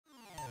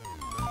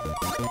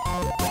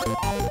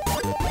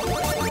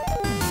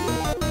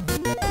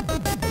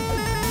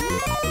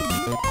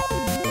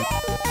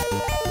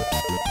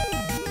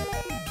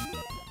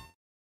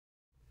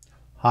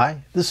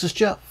Hi, this is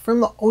Jeff from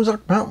the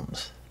Ozark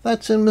Mountains.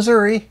 That's in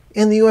Missouri,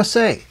 in the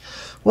USA.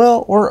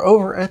 Well, we're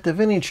over at the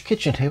vintage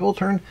kitchen table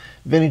turned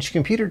vintage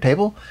computer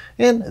table,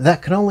 and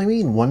that can only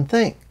mean one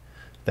thing.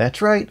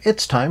 That's right,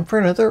 it's time for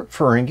another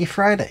Ferengi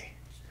Friday.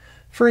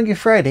 Ferengi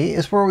Friday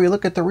is where we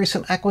look at the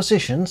recent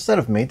acquisitions that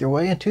have made their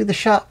way into the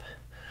shop.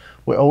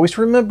 We always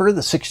remember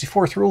the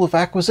 64th rule of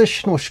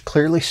acquisition, which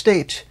clearly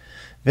states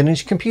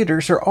vintage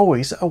computers are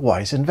always a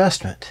wise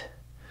investment.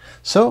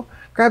 So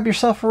grab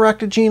yourself a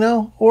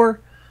Raktajino or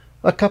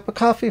a cup of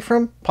coffee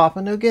from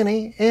Papua New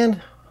Guinea,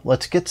 and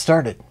let's get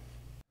started.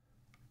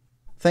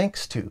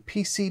 Thanks to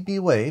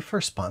PCBWay for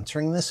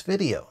sponsoring this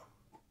video.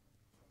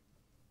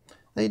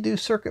 They do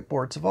circuit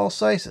boards of all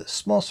sizes,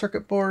 small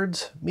circuit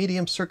boards,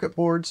 medium circuit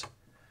boards.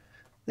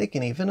 They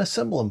can even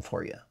assemble them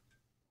for you.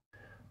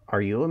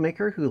 Are you a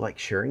maker who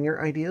likes sharing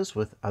your ideas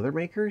with other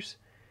makers?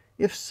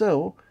 If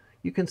so,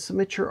 you can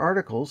submit your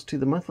articles to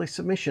the monthly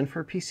submission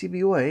for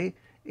PCBWay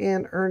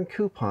and earn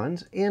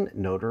coupons and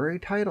notary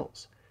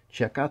titles.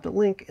 Check out the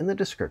link in the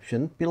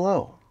description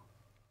below.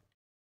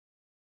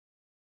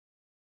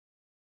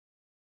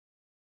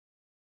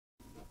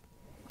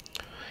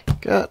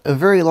 Got a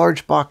very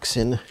large box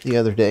in the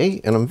other day,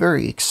 and I'm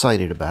very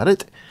excited about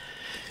it.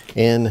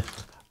 And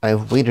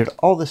I've waited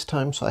all this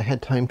time, so I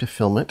had time to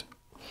film it.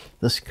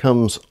 This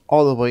comes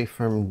all the way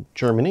from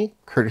Germany,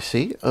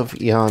 courtesy of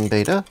Jan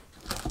Beta.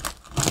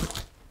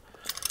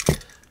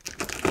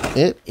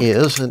 It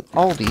is an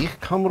Aldi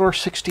Commodore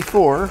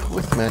 64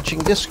 with matching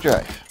disk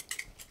drive.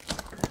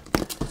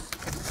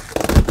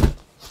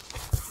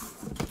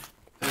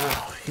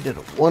 He did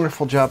a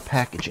wonderful job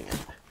packaging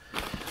it.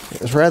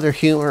 It was rather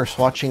humorous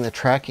watching the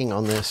tracking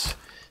on this.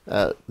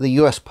 The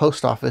U.S.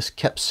 Post Office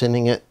kept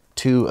sending it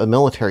to a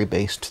military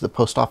base, to the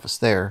post office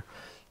there,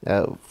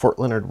 Fort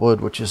Leonard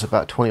Wood, which is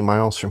about 20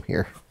 miles from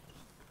here,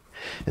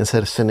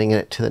 instead of sending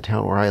it to the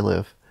town where I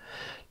live.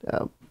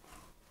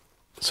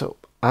 So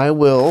I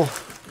will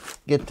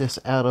get this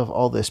out of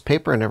all this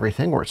paper and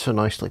everything where it's so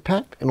nicely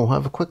packed, and we'll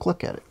have a quick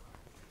look at it.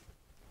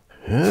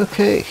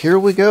 Okay, here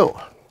we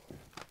go.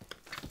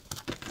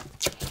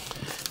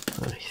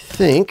 I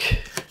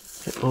think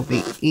it will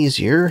be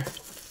easier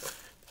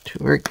to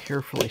very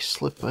carefully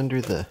slip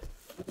under the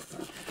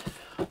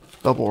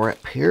bubble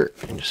wrap here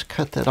and just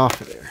cut that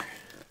off of there.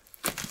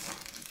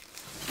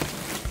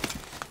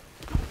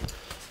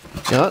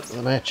 Got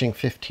the matching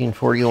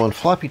 1541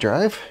 floppy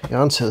drive.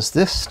 Jan says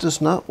this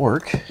does not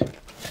work,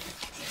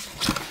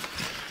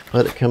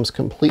 but it comes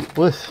complete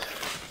with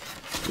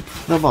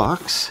the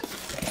box.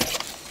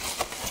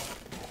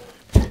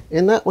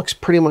 And that looks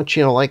pretty much,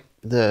 you know, like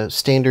the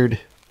standard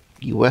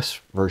US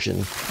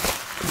version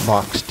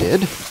box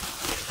did.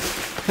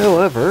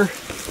 However,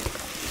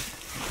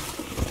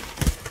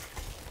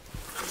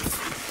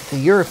 the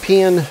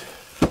European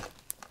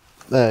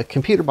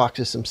computer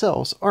boxes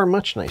themselves are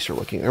much nicer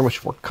looking. They're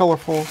much more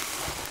colorful.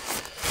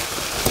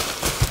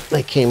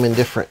 They came in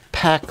different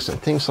packs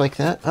and things like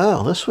that.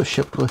 Oh, this was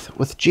shipped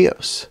with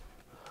Geos.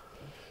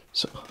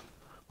 So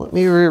let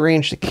me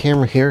rearrange the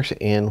camera here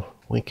and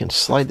we can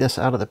slide this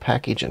out of the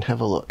package and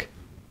have a look.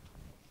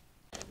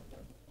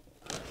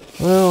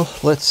 Well,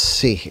 let's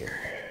see here.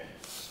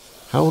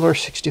 Commodore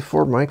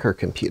 64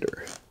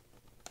 microcomputer.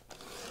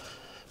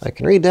 I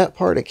can read that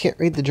part. I can't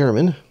read the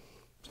German.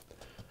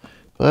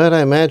 But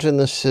I imagine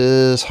this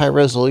is high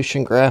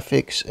resolution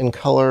graphics in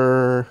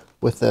color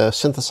with a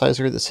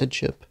synthesizer, the SID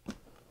chip.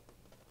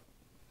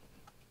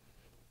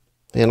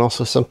 And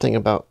also something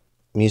about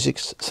music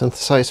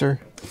synthesizer.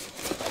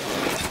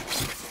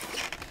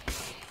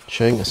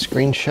 Showing a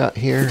screenshot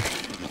here.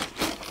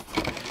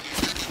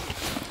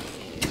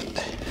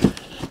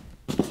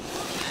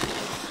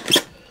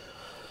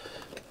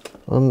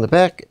 On the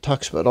back, it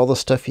talks about all the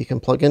stuff you can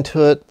plug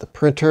into it. The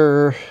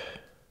printer,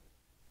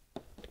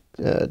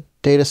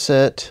 data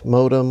set,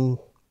 modem,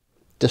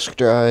 disk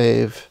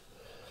drive,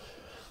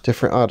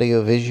 different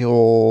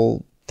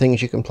audio-visual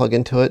things you can plug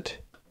into it.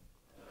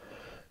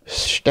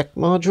 Steck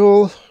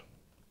module,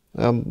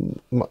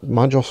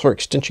 module for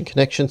extension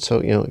connection,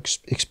 so, you know,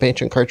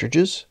 expansion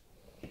cartridges.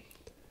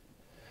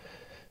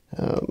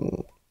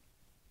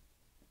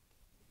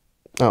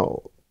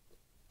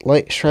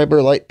 Light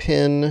Schreiber light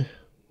pen,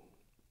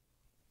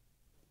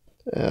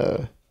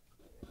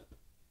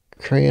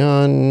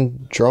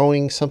 crayon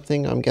drawing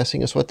something, I'm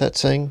guessing is what that's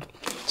saying.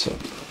 So,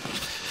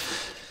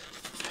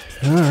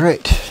 all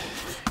right,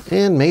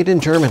 and made in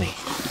Germany.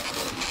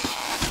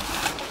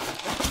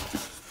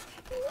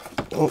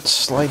 Let's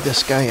slide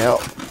this guy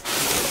out.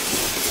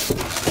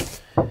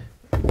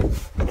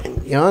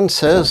 And Jan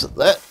says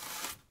that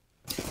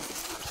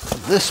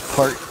this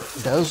part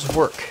does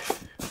work,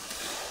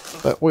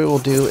 but we will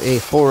do a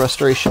full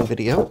restoration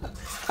video.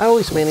 I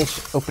always manage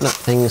to open up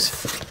things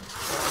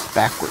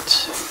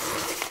backwards.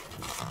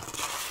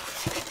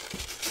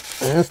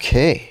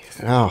 Okay,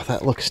 oh,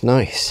 that looks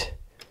nice.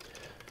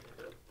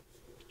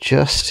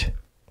 Just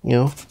You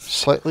know,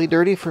 slightly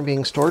dirty from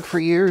being stored for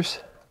years.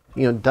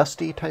 You know,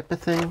 dusty type of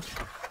thing.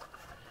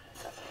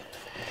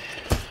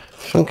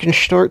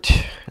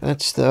 Funkenstart,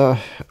 that's the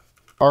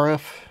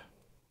RF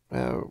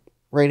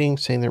rating,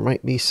 saying there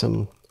might be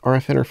some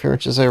RF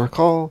interference as I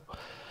recall.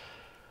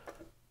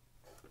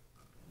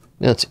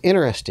 Now it's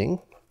interesting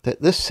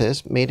that this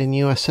says made in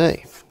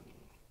USA.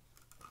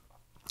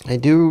 I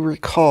do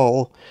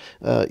recall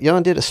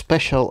Jan did a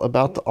special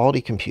about the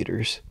Aldi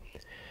computers,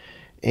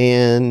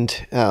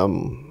 and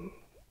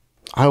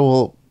I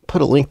will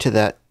put a link to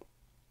that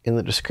in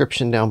the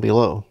description down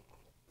below.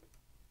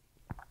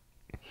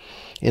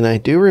 And I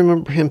do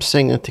remember him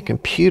saying that the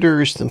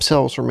computers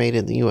themselves were made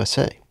in the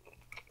USA.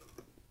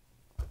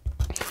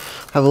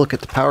 Have a look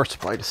at the power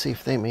supply to see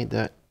if they made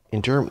that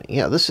in Germany.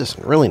 Yeah, this is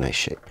in really nice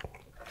shape.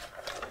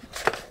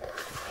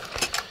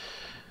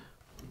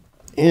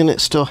 And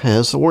it still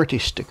has the warranty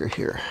sticker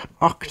here.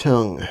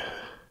 Achtung.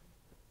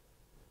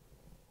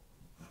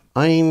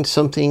 Ein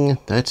something.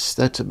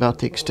 That's about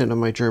the extent of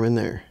my German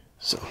there.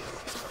 So,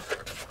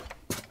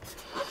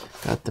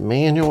 got the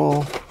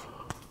manual.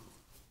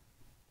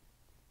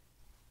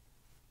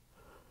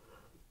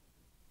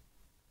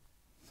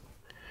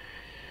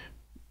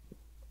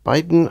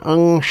 Biden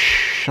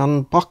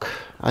Schanbock.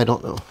 I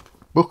don't know.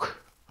 Book.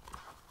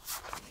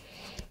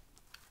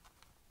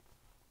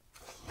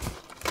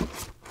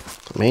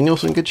 The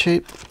manual's in good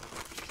shape.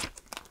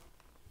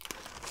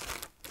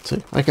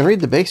 See, I can read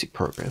the basic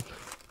program.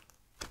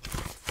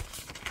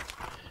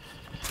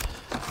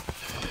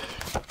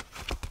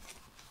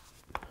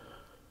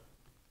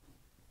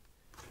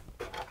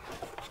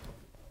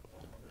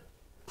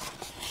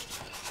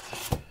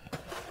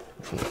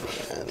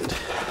 And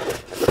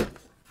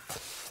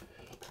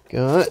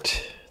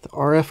got the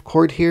RF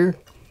cord here.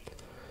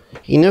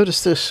 You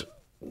notice this,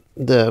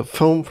 the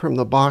foam from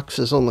the box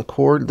is on the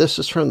cord. This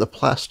is from the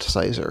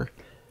plasticizer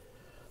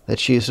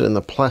that's used in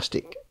the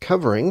plastic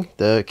covering.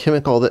 The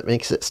chemical that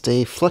makes it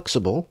stay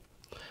flexible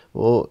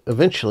will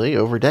eventually,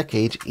 over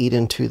decades, eat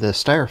into the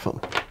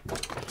styrofoam.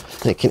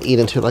 And it can eat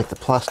into like the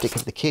plastic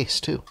of the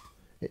case too.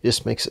 It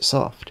just makes it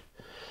soft.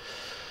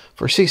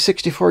 For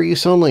C64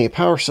 use only,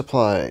 power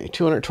supply,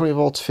 220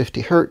 volts,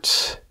 50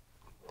 hertz.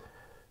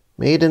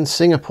 Made in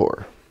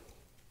Singapore.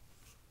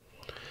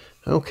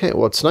 Okay,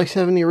 well, it's nice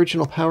having the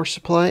original power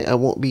supply. I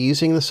won't be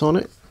using this on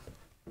it.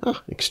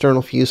 Oh,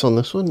 external fuse on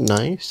this one,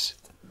 nice.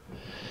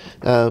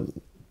 The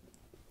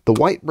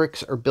white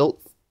bricks are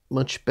built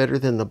much better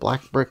than the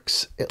black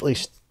bricks, at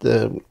least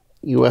the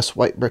US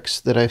white bricks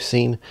that I've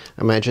seen.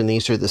 I imagine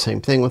these are the same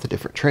thing with a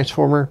different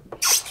transformer.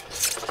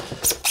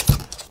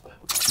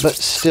 But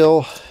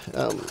still,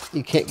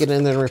 you can't get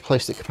in there and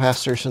replace the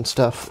capacitors and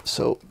stuff,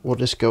 so we'll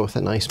just go with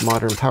a nice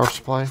modern power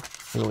supply.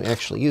 And we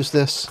actually use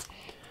this.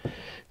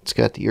 It's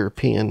got the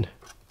European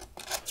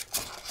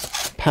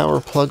power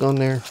plug on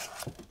there.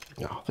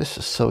 Oh, this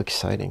is so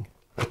exciting.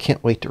 I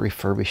can't wait to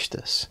refurbish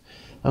this.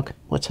 Okay,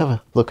 let's have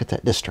a look at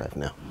that disk drive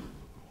now.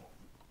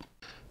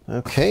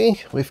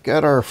 Okay, we've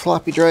got our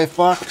floppy drive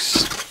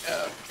box.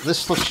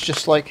 This looks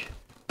just like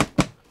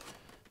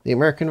the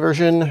American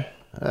version.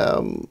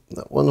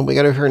 The one that we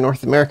got over here in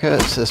North America,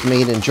 it says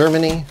made in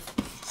Germany.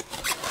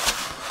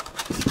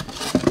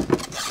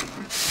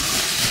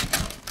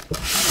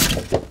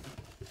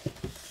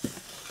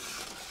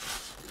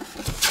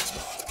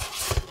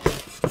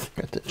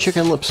 Got the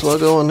Chicken Lips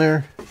logo on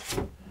there.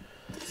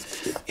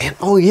 And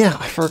oh yeah,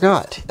 I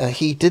forgot.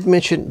 He did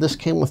mention this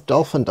came with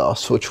Dolphin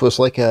DOS, which was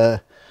like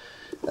a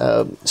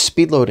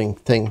speed loading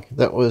thing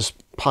that was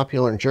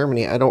popular in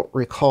Germany. I don't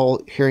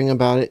recall hearing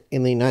about it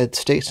in the United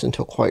States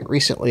until quite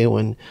recently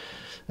when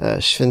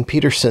Sven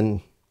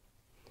Peterson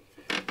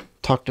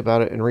talked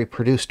about it and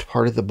reproduced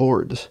part of the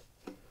boards.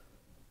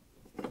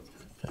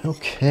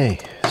 Okay,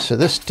 so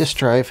this disk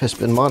drive has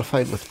been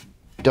modified with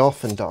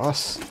Dolphin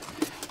DOS.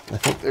 I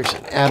think there's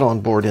an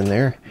add-on board in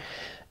there.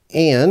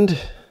 And,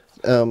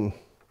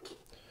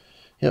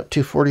 yep,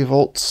 240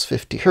 volts,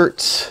 50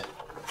 hertz.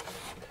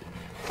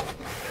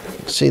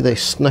 See, they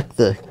snuck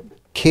the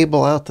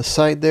cable out the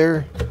side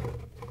there.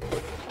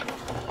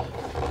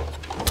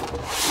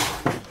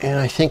 And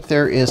I think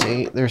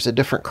there's a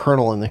different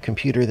kernel in the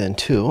computer then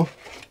too.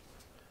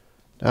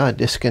 Ah,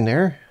 disk in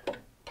there.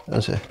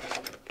 There's a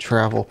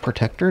travel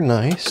protector,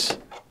 nice.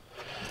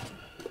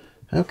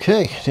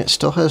 Okay, it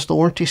still has the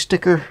warranty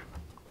sticker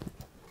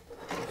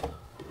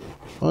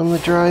on the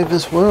drive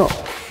as well.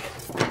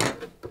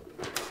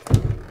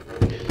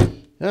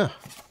 Yeah,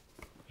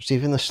 there's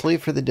even the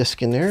sleeve for the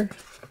disc in there.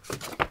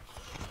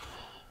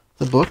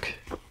 The book.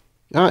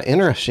 Ah,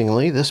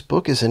 interestingly, this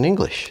book is in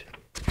English.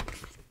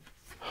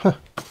 Huh.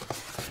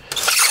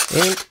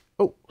 And,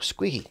 oh,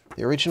 squeaky,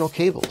 the original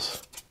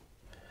cables.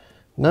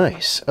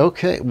 Nice.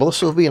 Okay, well,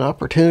 this will be an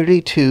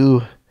opportunity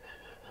to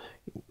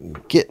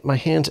get my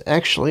hands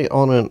actually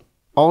on an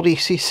Aldi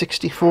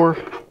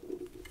C64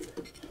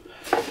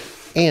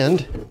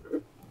 and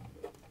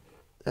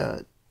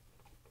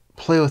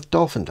play with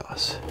Dolphin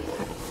DOS.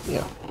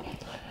 Yeah.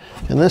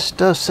 And this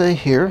does say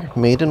here,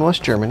 made in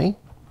West Germany.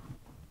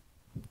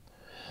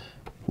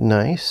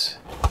 Nice.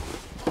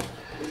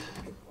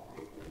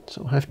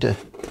 So we'll have to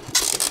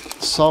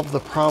solve the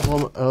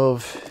problem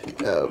of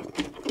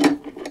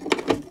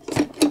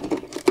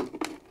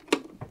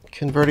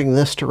converting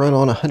this to run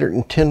on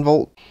 110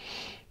 volt.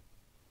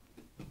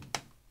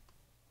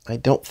 I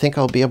don't think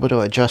I'll be able to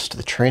adjust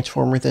the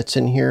transformer that's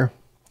in here,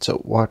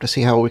 so we'll have to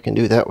see how we can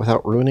do that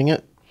without ruining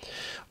it.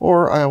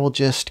 Or I will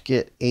just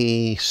get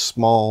a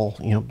small,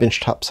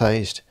 benchtop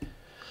sized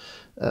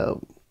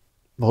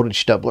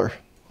voltage doubler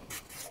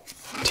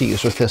to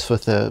use with this.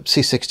 With the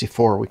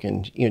C64, we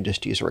can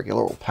just use a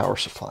regular old power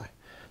supply.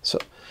 So,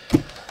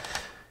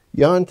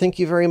 Jan, thank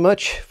you very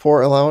much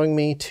for allowing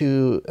me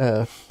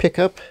to pick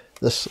up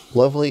this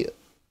lovely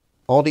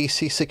Aldi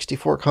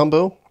C64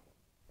 combo.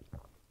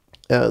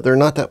 They're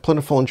not that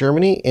plentiful in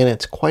Germany, and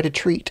it's quite a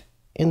treat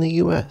in the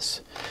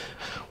US.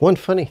 One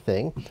funny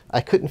thing,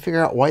 I couldn't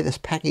figure out why this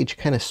package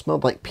kind of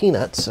smelled like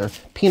peanuts or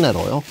peanut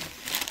oil.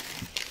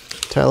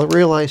 So I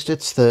realized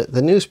it's the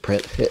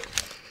newsprint.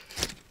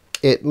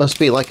 It must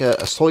be like a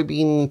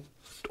soybean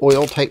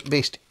oil type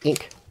based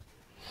ink.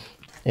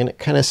 And it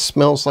kind of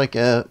smells like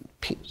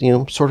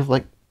sort of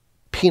like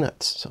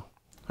peanuts. So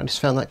I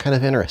just found that kind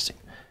of interesting.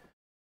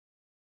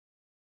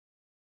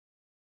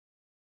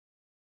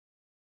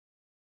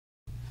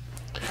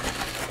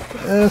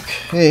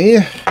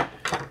 Okay.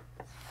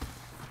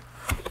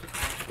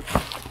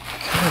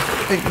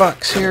 Big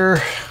box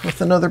here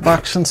with another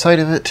box inside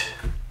of it.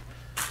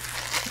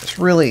 I was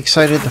really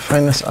excited to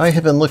find this. I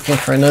have been looking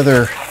for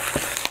another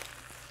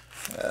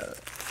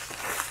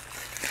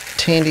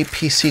Tandy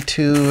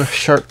PC-2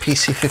 Sharp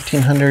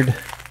PC-1500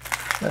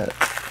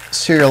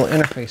 serial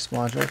interface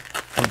module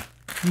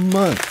for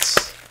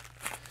months.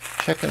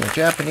 Checking the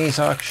Japanese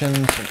auctions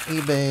and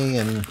eBay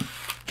and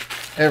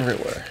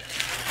everywhere.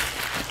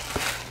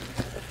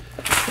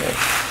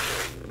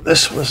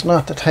 This was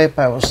not the type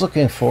I was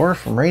looking for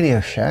from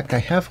Radio Shack. I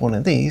have one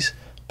of these,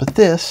 but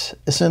this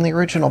is in the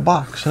original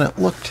box, and it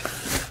looked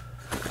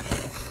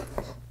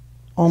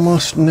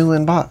almost new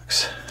in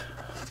box.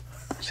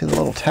 See, the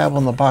little tab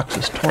on the box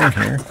is torn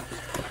here,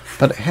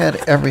 but it had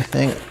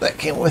everything that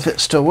came with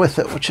it still with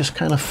it, which is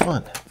kind of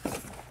fun.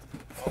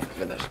 Oh,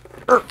 goodness.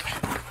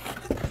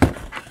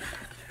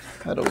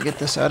 How do we get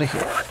this out of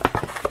here?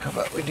 How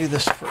about we do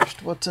this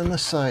first? What's in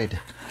this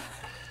side?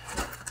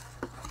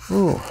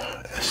 Ooh.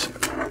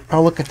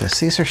 Oh, look at this.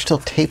 These are still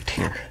taped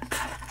here.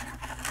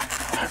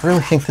 I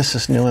really think this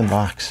is new in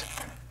box.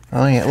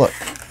 Oh, yeah, look.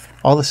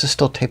 All this is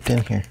still taped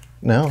in here.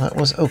 No, that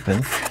was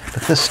open,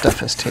 but this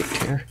stuff is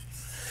taped here.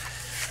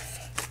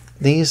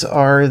 These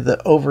are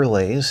the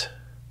overlays.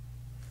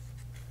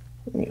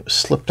 You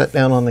slip that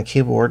down on the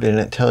keyboard and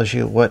it tells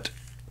you what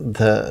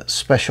the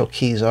special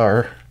keys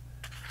are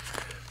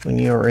when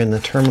you are in the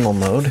terminal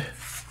mode.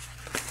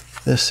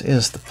 This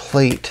is the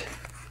plate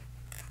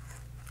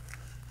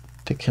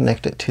to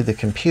connect it to the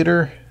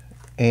computer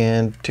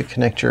and to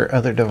connect your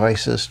other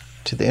devices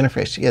to the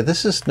interface. Yeah,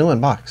 this is new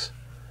in box.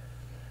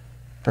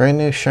 Brand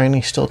new,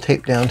 shiny, still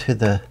taped down to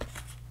the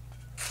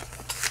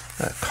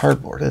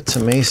cardboard. It's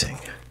amazing.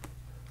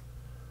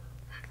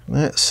 And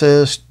that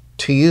says,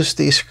 to use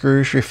these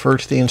screws, refer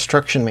to the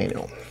instruction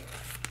manual.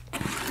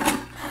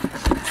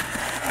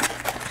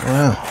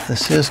 Wow,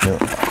 this is new in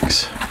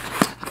box.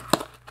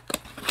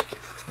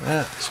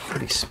 That's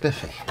pretty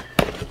spiffy.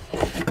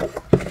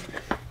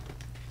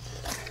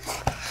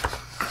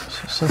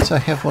 Since I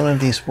have one of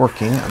these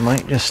working, I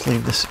might just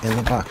leave this in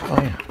the box.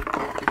 Oh yeah.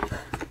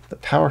 The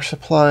power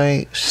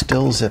supply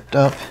still zipped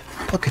up.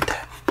 Look at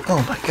that.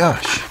 Oh my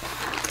gosh.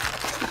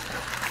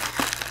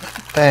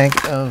 A bag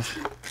of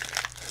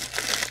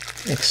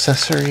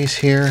accessories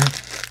here.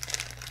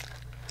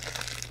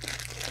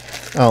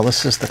 Oh,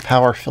 this is the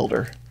power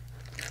filter.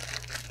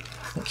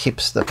 It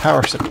keeps the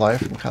power supply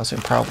from causing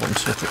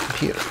problems with the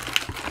computer.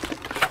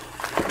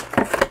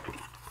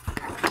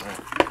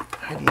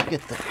 How do you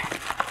get the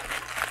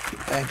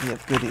baggie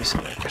of goodies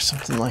in it or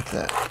something like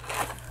that?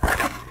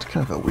 It's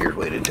kind of a weird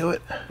way to do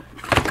it.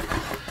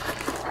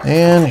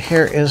 And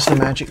here is the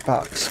magic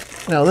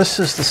box. Now this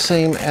is the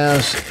same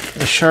as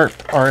the Sharp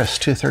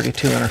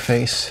RS-232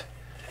 interface,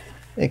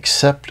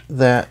 except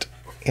that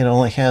it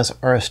only has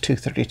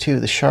RS-232.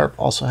 The Sharp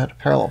also had a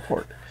parallel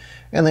port.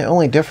 And the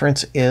only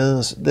difference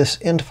is this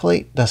end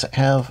plate doesn't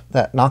have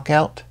that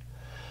knockout.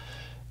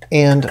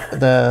 And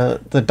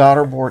the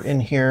daughter board in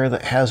here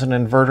that has an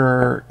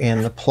inverter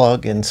and the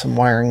plug and some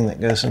wiring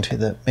that goes into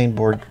the main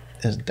board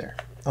isn't there.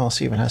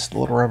 Also even has the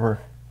little rubber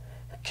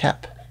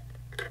cap.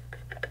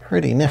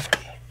 Pretty nifty.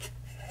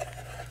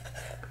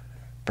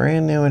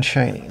 Brand new and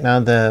shiny. Now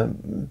the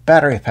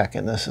battery pack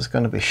in this is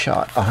going to be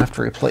shot. I'll have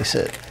to replace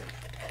it.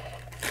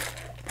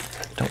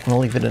 Don't want to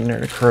leave it in there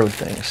to corrode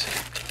things.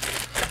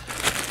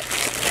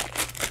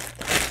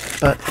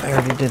 But I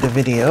already did a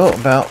video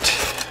about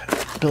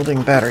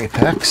building battery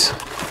packs,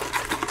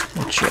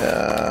 which,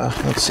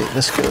 let's see,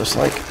 this goes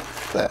like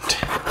that.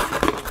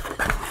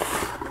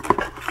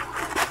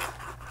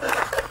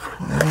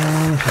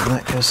 And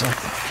that goes like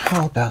that.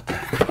 How about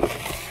that?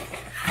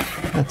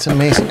 That's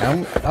amazing.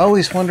 I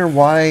always wonder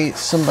why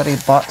somebody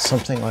bought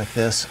something like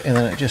this and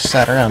then it just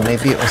sat around.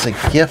 Maybe it was a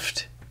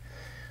gift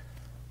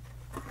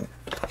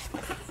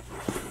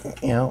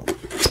you know,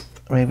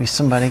 maybe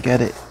somebody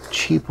got it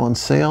cheap on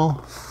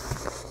sale.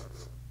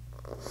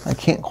 I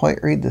can't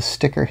quite read the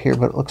sticker here,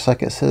 but it looks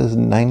like it says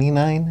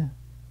 99.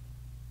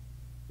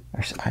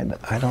 Or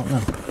I don't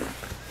know.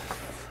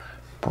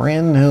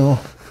 Brand new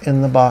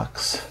in the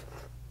box.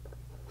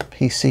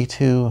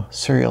 PC-2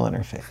 serial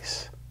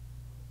interface.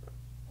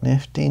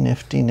 Nifty,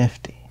 nifty,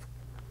 nifty.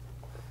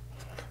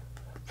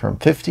 From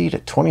 50 to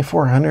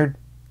 2400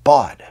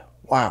 baud.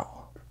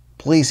 Wow.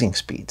 Blazing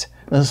speeds.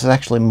 This is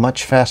actually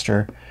much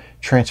faster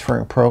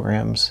transferring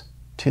programs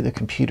to the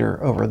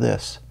computer over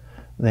this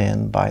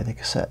than by the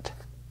cassette.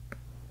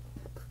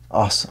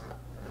 Awesome.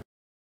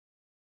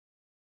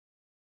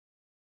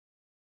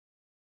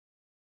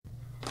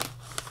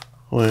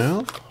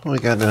 Well, we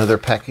got another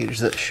package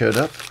that showed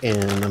up in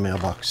the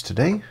mailbox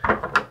today.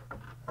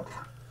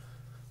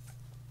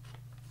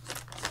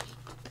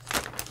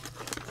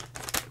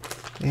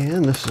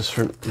 And this is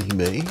from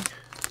eBay.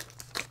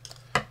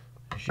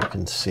 As you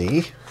can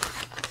see,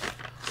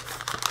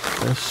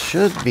 this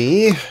should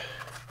be a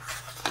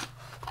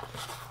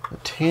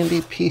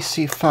Tandy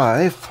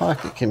PC-5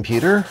 pocket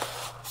computer,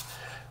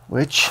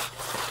 which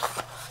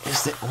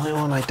is the only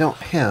one I don't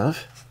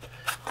have.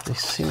 They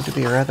seem to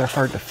be rather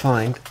hard to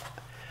find.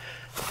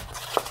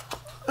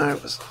 I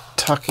was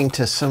talking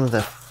to some of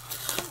the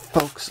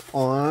folks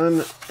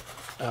on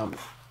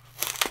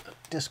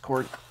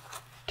Discord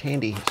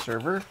Tandy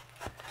server,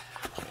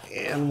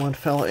 and one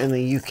fella in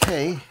the UK,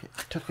 it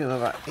took him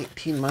about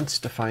 18 months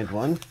to find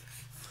one,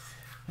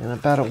 and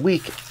about a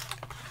week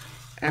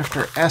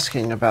after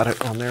asking about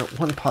it on there,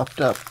 one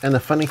popped up. And the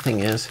funny thing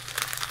is,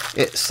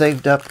 it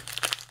showed up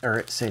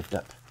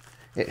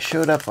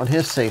on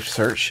his safe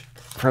search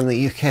from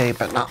the UK,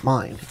 but not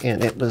mine,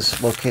 and it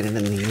was located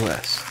in the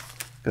US.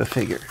 Go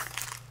figure.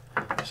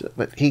 So,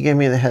 but he gave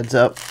me the heads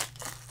up.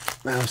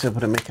 I was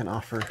able to make an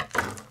offer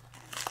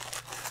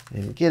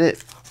and get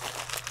it.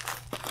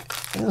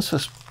 And this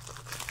was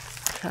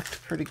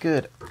packed pretty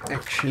good,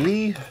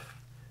 actually.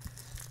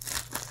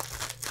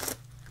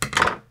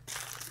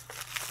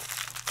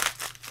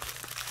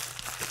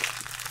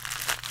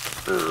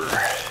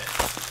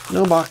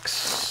 No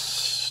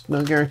box,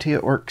 no guarantee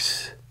it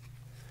works.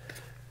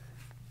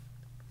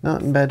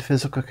 Not in bad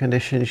physical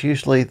conditions.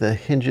 Usually the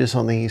hinges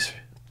on these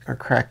are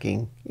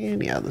cracking,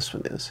 and yeah, this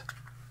one is.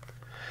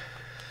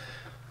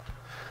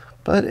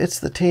 But it's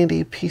the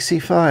Tandy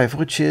PC-5,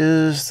 which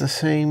is the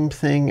same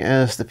thing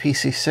as the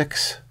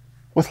PC-6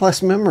 with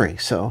less memory,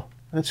 so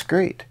that's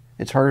great.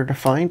 It's harder to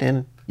find,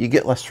 and you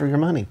get less for your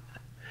money.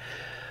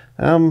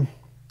 Yeah,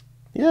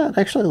 it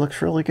actually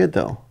looks really good,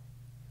 though.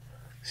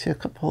 See a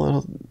couple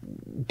little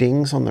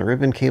dings on the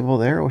ribbon cable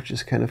there, which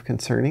is kind of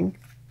concerning.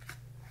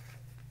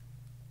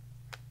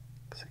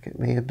 Looks like it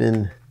may have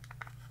been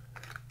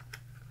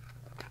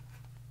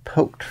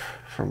poked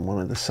from one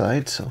of the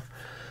sides, so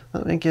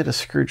let me get a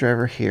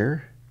screwdriver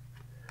here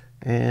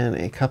and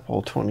a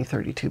couple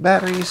 2032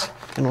 batteries,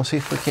 and we'll see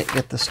if we can't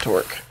get this to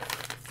work.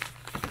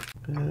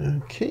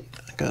 Okay,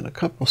 I got a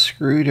couple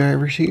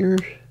screwdrivers here,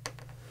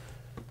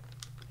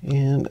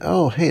 and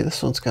oh hey,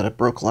 this one's got a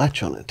broke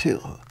latch on it too.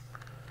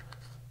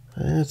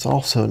 It's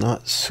also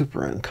not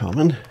super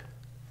uncommon.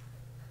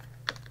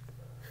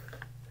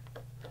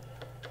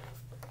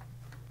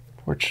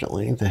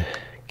 Fortunately, the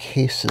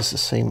case is the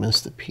same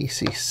as the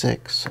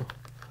PC-6. So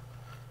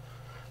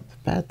the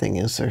bad thing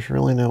is there's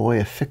really no way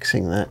of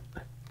fixing that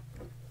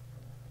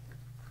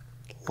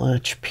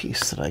latch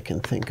piece that I can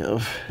think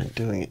of and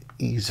doing it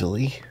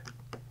easily.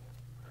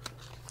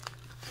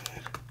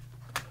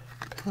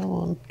 Come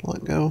on,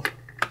 let go.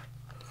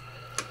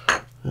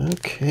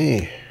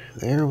 Okay,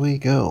 there we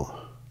go.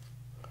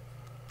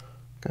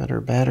 Got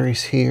our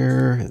batteries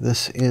here.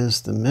 This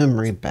is the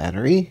memory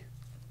battery,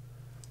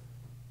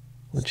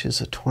 which is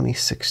a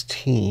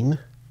 2016.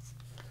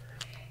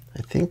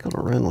 I think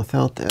it'll run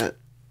without that.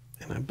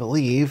 And I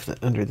believe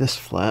that under this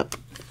flap,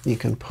 you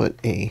can put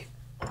a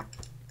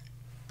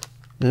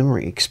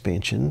memory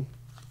expansion.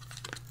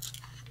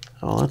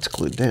 Oh, that's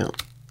glued down.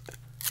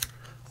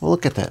 Well,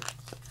 look at that.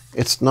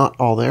 It's not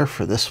all there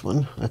for this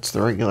one. That's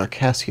the regular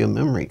Casio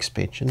memory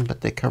expansion,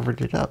 but they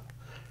covered it up.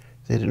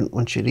 They didn't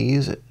want you to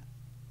use it.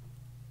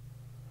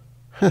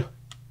 Huh.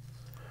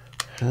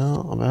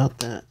 How about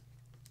that?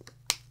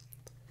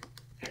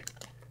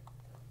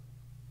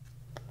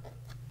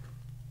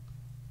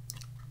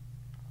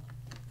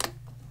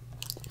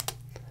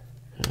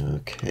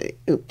 Okay,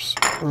 oops,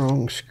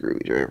 wrong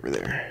screwdriver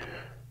there.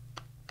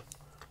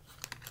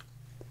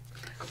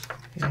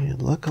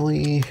 And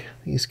luckily,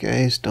 these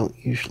guys don't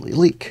usually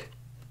leak.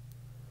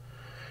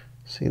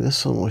 See,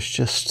 this one was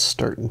just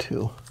starting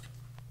to,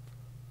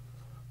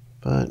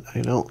 but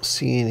I don't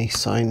see any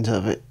signs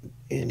of it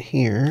in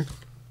here.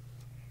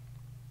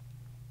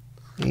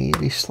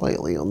 Maybe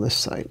slightly on this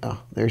side.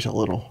 Oh, there's a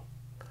little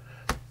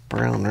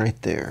brown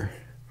right there.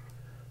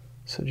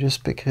 So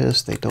just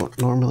because they don't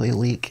normally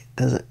leak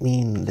doesn't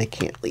mean they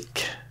can't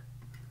leak.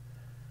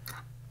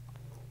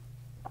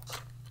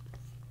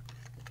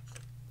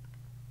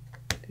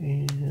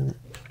 And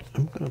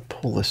I'm going to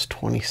pull this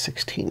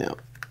 2016 out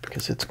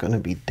because it's going to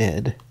be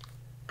dead.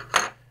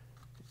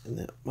 and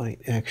that might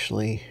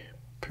actually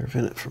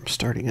prevent it from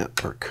starting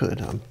up, or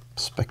could. I'm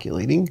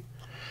speculating.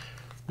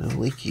 No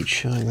leakage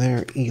showing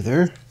there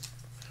either.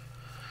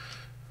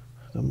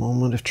 The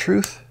moment of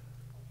truth.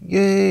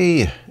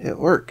 Yay! It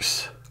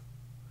works.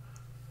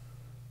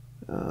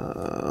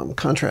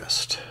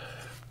 Contrast.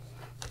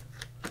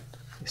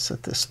 Let me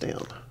set this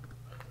down.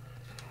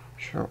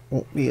 Sure, it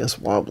won't be as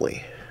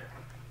wobbly.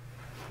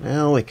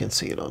 Now we can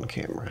see it on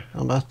camera.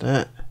 How about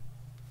that?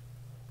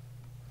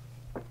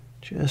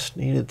 Just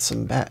needed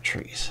some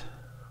batteries.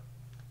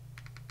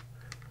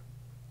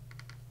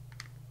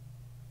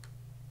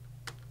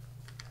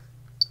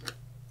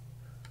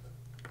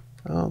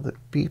 Oh, the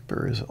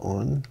beeper is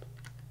on.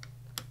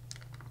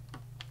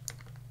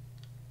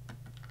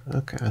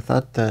 Okay, I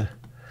thought the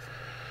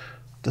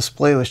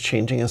display was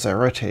changing as I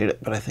rotated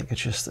it, but I think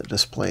it's just the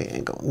display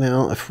angle.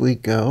 Now, if we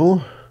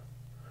go,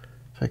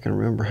 if I can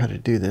remember how to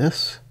do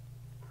this,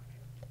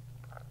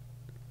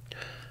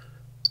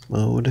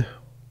 mode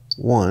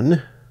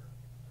 1.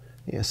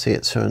 Yeah, see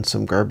it's showing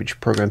some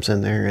garbage programs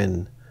in there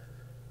and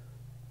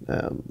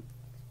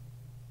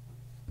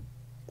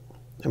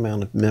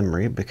amount of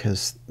memory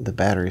because the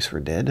batteries were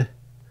dead.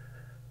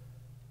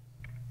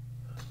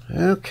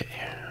 Okay,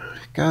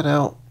 got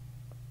out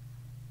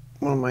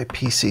one of my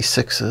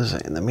PC-6s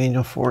and the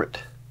manual for it.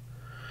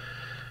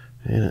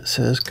 And it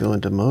says go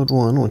into mode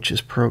 1, which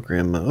is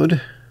program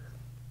mode.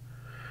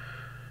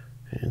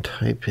 And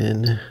type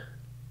in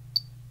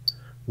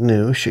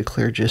new. Should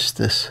clear just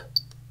this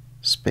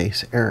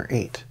space. Error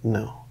 8.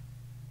 No.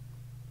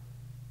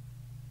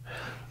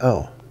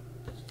 Oh.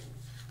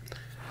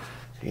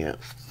 Yeah.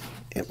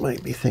 It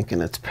might be thinking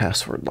it's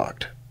password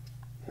locked.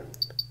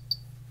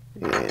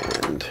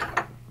 And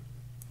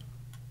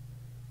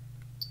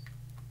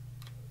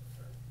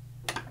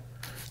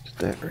did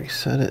that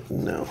reset it?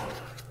 No.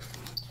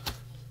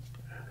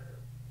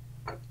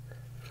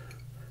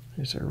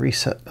 There's a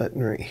reset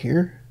button right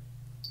here.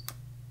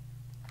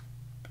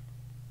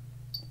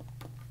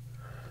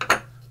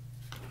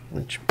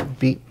 Which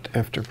beeped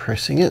after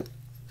pressing it.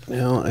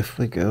 Now if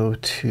we go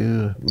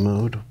to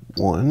mode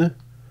 1.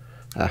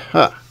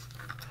 Aha!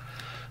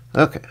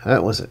 Okay,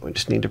 that was it. We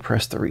just need to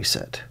press the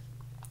reset.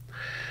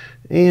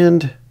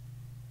 And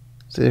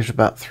so there's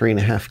about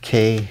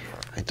 3.5K.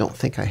 I don't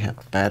think I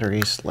have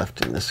batteries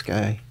left in this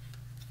guy.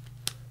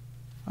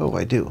 Oh,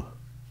 I do.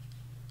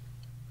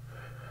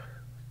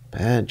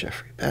 Bad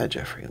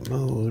Jeffrey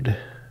mode.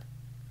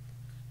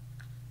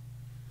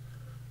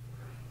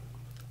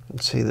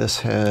 Let's see,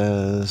 this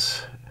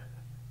has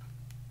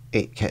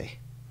 8K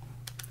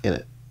in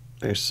it.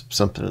 There's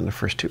something in the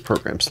first 2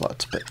 program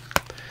slots, but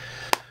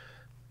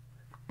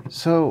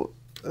so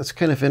that's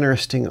kind of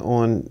interesting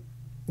on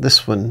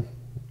this one.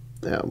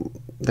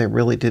 They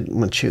really didn't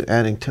want you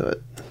adding to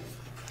it.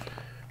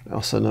 I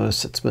also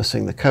notice it's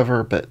missing the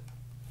cover, but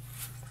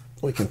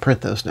we can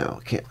print those now,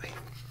 can't we?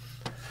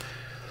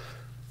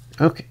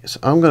 Okay, so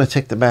I'm going to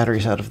take the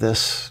batteries out of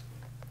this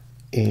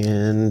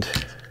and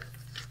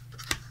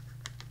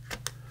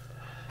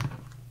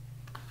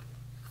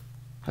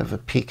have a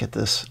peek at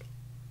this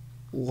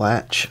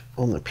latch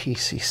on the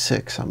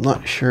PC-6. I'm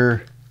not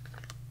sure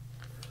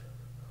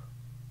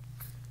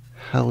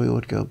how we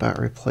would go about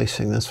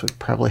replacing this. We'd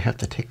probably have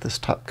to take this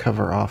top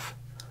cover off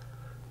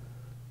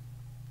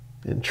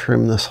and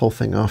trim this whole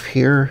thing off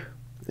here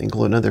and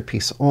glue another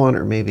piece on,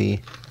 or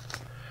maybe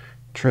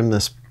trim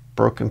this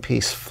broken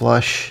piece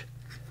flush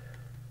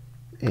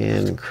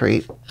and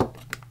create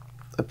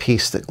a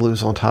piece that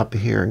glues on top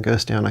of here and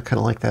goes down. I kind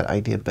of like that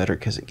idea better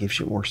because it gives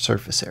you more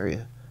surface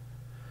area.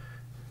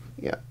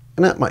 Yeah,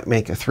 and that might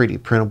make a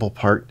 3D printable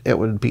part. It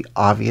would be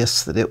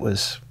obvious that it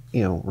was,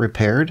 you know,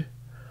 repaired,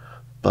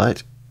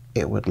 but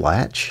it would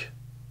latch,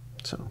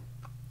 so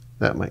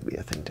that might be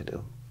a thing to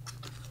do.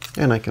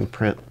 And I can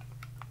print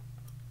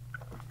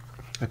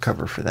a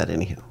cover for that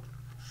anyhow.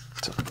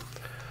 So,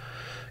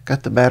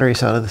 got the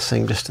batteries out of this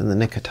thing just in the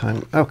nick of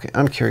time. Okay,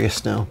 I'm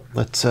curious now.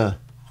 Let's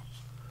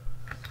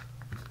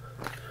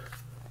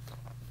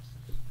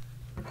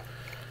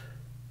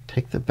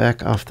take the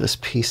back off this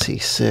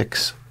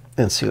PC-6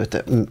 and see what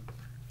that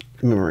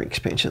memory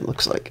expansion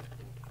looks like.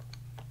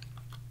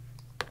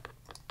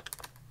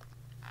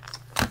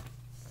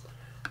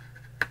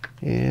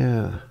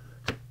 Yeah.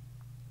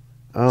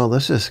 Oh,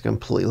 this is a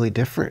completely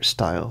different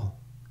style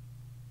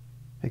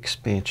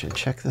expansion.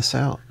 Check this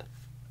out.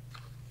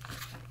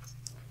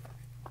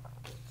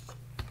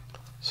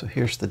 So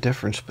here's the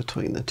difference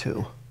between the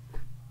two.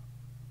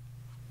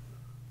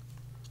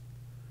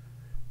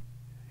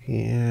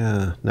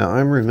 Yeah. Now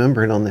I'm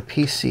remembering on the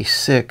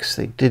PC-6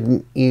 they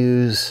didn't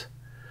use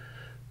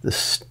the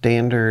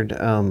standard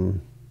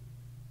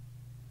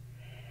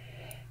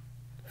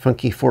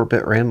funky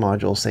 4-bit RAM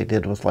modules they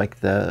did with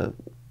like the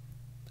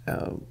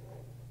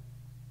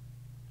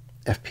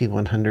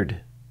FP100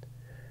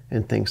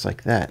 and things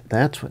like that.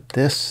 That's what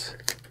this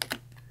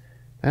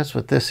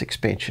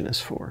expansion is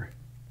for.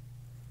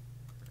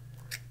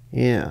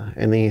 Yeah,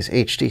 and these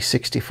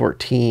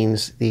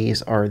HD6014s,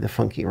 these are the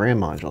funky RAM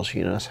modules.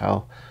 You notice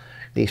how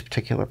these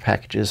particular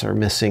packages are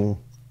missing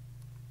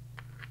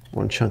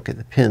one chunk of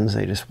the pins,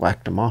 they just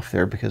whacked them off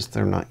there because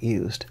they're not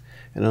used.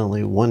 And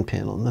only one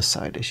pin on this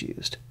side is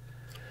used.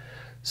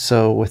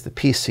 So with the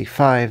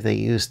PC-5, they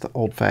used the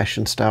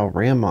old-fashioned style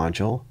RAM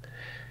module.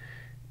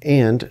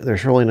 And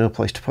there's really no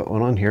place to put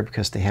one on here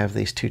because they have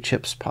these two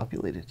chips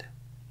populated.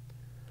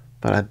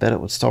 But I bet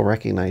it would still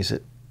recognize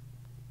it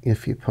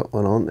if you put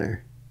one on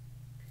there.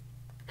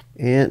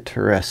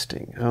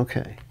 Interesting.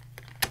 Okay.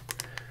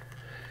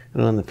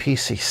 And on the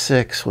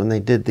PC-6, when they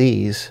did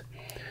these,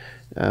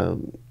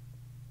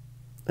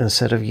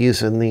 instead of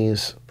using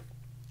these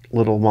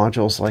little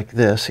modules like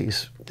this,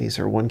 these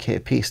are 1K a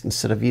piece,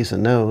 instead of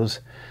using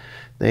those,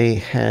 they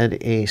had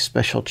a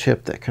special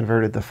chip that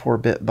converted the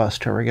 4-bit bus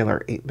to a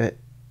regular 8-bit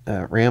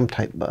RAM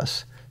type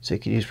bus. So you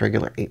could use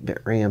regular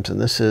 8-bit RAMs,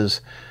 and this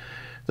is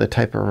the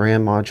type of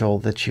RAM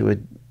module that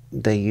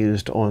they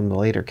used on the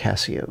later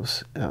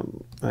Casios.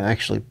 I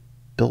actually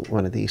built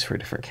one of these for a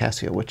different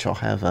Casio, which I'll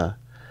have a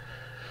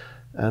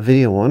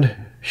video on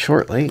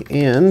shortly,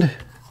 and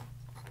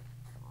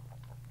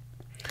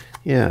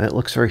yeah, it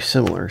looks very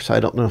similar. So I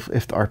don't know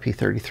if the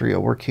RP33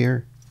 will work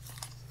here.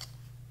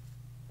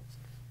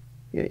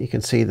 Yeah, you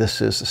can see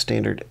this is a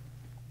standard,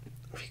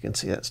 if you can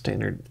see that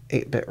standard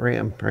 8-bit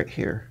RAM right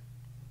here.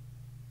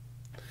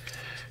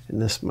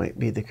 And this might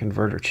be the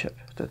converter chip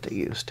that they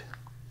used.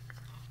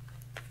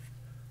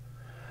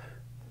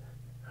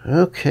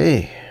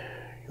 Okay,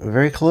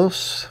 very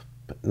close,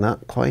 but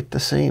not quite the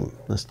same.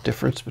 This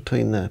difference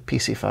between the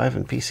PC-5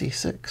 and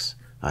PC-6.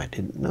 I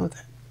didn't know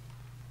that.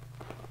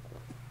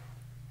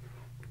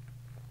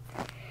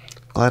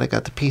 Glad I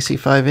got the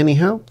PC-5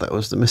 anyhow. That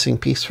was the missing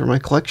piece for my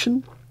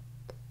collection.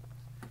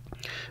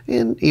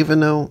 And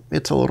even though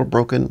it's a little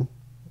broken,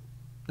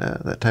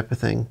 that type of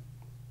thing,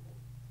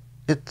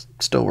 it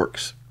still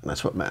works. And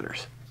that's what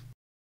matters.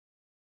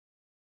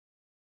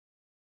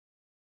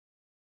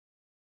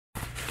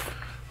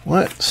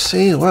 Let's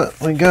see what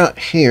we got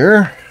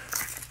here.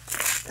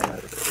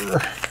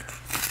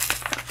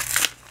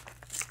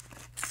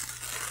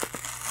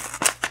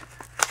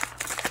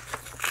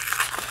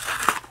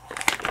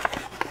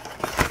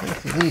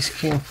 These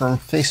came from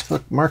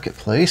Facebook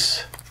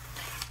Marketplace.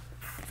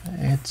 I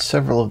had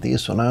several of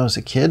these when I was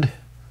a kid.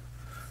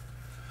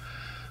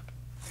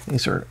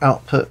 These are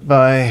output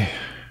by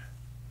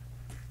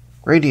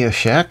Radio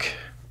Shack.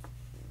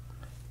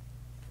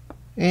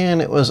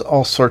 And it was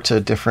all sorts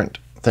of different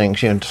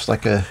things, you know, just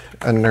like a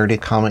nerdy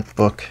comic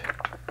book,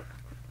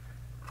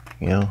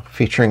 you know,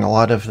 featuring a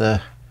lot of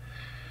the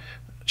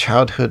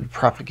childhood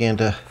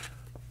propaganda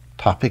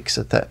topics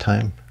at that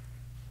time.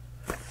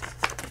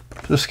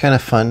 It was kind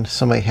of fun.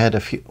 Somebody had a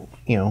few,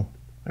 you know,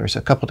 there's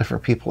a couple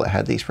different people that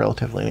had these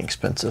relatively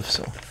inexpensive,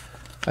 so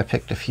I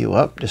picked a few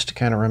up just to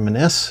kind of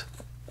reminisce.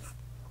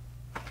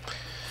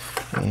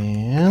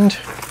 And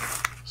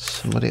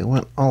somebody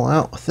went all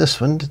out with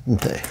this one,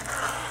 didn't they?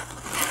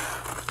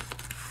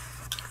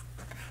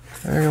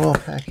 Very well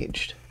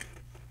packaged.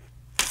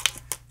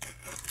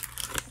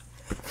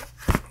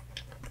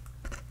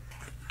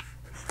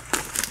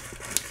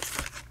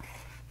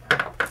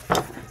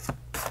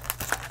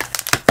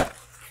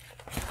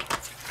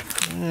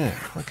 Yeah,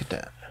 look at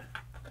that.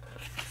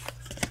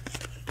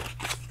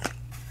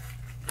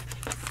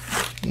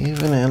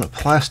 Even in a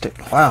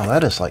plastic. Wow,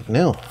 that is like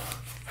new.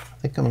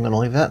 I think I'm going to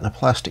leave that in a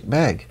plastic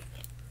bag.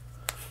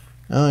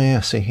 Oh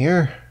yeah, see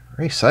here?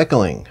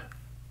 Recycling.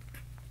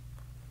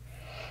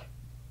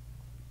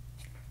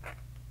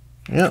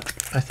 Yep,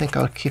 I think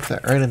I'll keep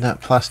that right in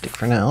that plastic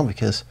for now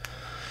because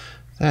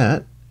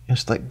that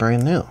is like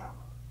brand new.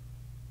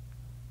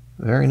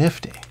 Very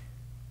nifty.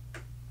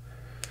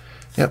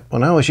 Yep,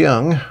 when I was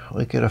young,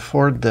 we could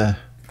afford the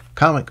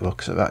comic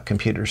books about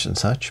computers and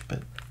such,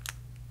 but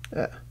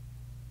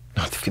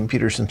not the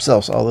computers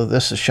themselves, although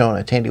this is showing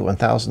a Tandy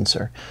 1000,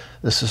 sir.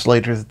 This is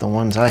later than the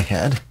ones I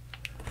had.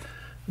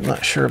 I'm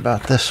not sure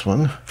about this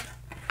one.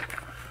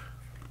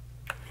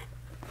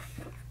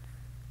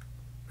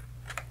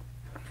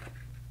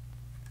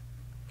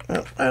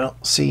 Well, I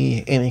don't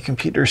see any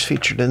computers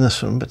featured in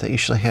this one, but they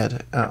usually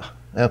had, oh,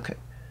 okay.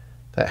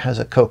 That has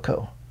a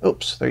Coco.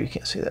 Oops, there you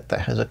can't see that.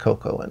 That has a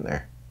Coco in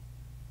there.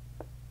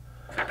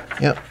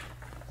 Yep,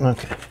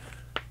 okay.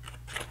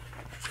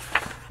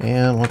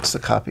 And what's the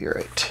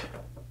copyright?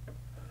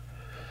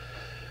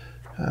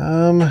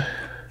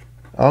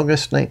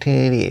 August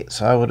 1988,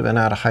 so I would have been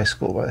out of high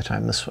school by the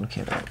time this one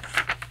came out.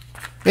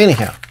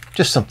 Anyhow,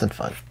 just something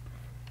fun.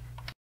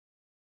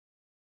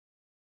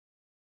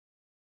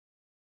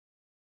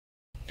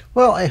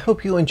 Well, I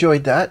hope you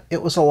enjoyed that.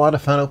 It was a lot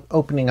of fun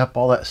opening up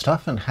all that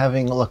stuff and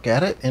having a look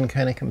at it and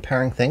kind of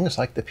comparing things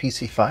like the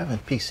PC-5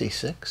 and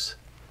PC-6.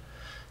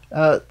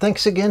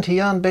 Thanks again to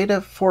Jan Beta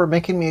for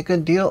making me a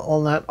good deal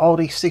on that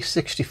Aldi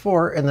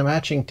C64 and the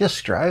matching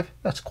disk drive.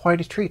 That's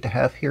quite a treat to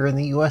have here in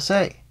the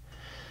USA.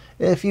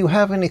 If you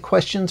have any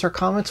questions or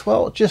comments,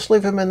 well, just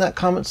leave them in that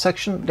comment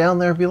section down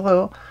there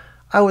below.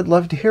 I would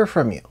love to hear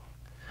from you.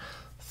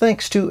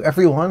 Thanks to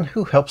everyone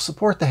who helps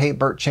support the Hey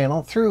Birt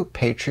channel through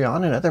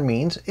Patreon and other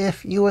means.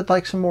 If you would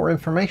like some more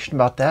information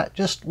about that,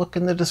 just look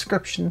in the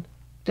description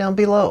down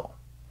below.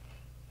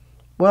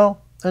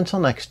 Well, Until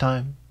next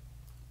time,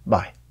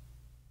 bye.